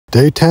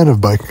Day 10 of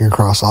biking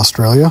across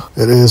Australia.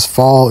 It is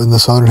fall in the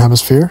southern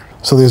hemisphere,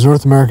 so these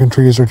North American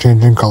trees are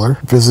changing color.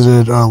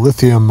 Visited a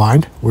lithium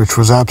mine, which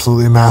was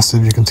absolutely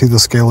massive. You can see the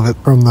scale of it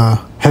from the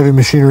heavy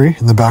machinery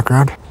in the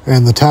background.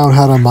 And the town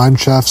had a mine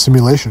shaft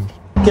simulation.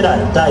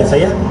 G'day, Dave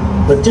here.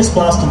 We've just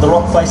blasted the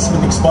rock face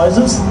with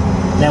explosives.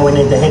 Now we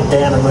need to head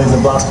down and move the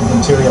blasted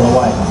material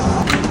away.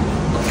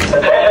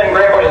 Attention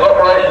Greenbushes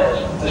operations.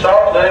 This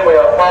afternoon we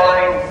are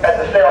firing at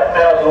the South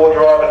Towers Law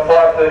Drive at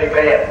 5:30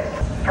 p.m.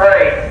 3,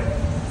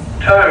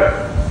 2,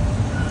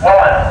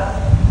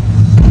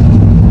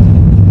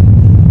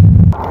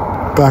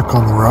 1. Back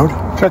on the road.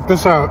 Check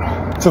this out.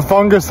 It's a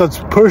fungus that's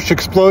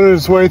exploded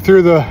its way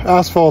through the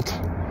asphalt.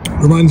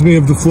 Reminds me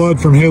of the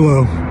flood from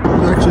Halo.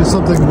 There's actually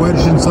something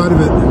wedged inside of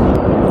it.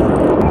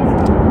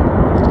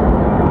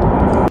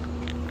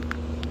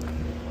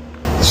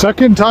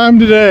 Second time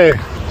today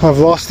I've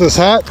lost this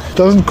hat.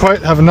 Doesn't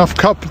quite have enough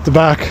cup at the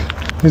back.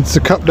 Needs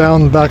to cup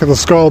down the back of the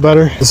skull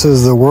better. This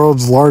is the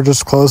world's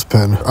largest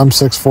clothespin. I'm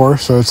 6'4",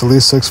 so it's at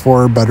least 6'4"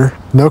 or better.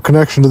 No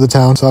connection to the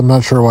town, so I'm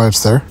not sure why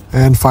it's there.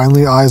 And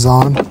finally, eyes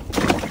on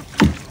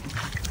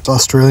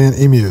Australian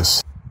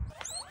emus.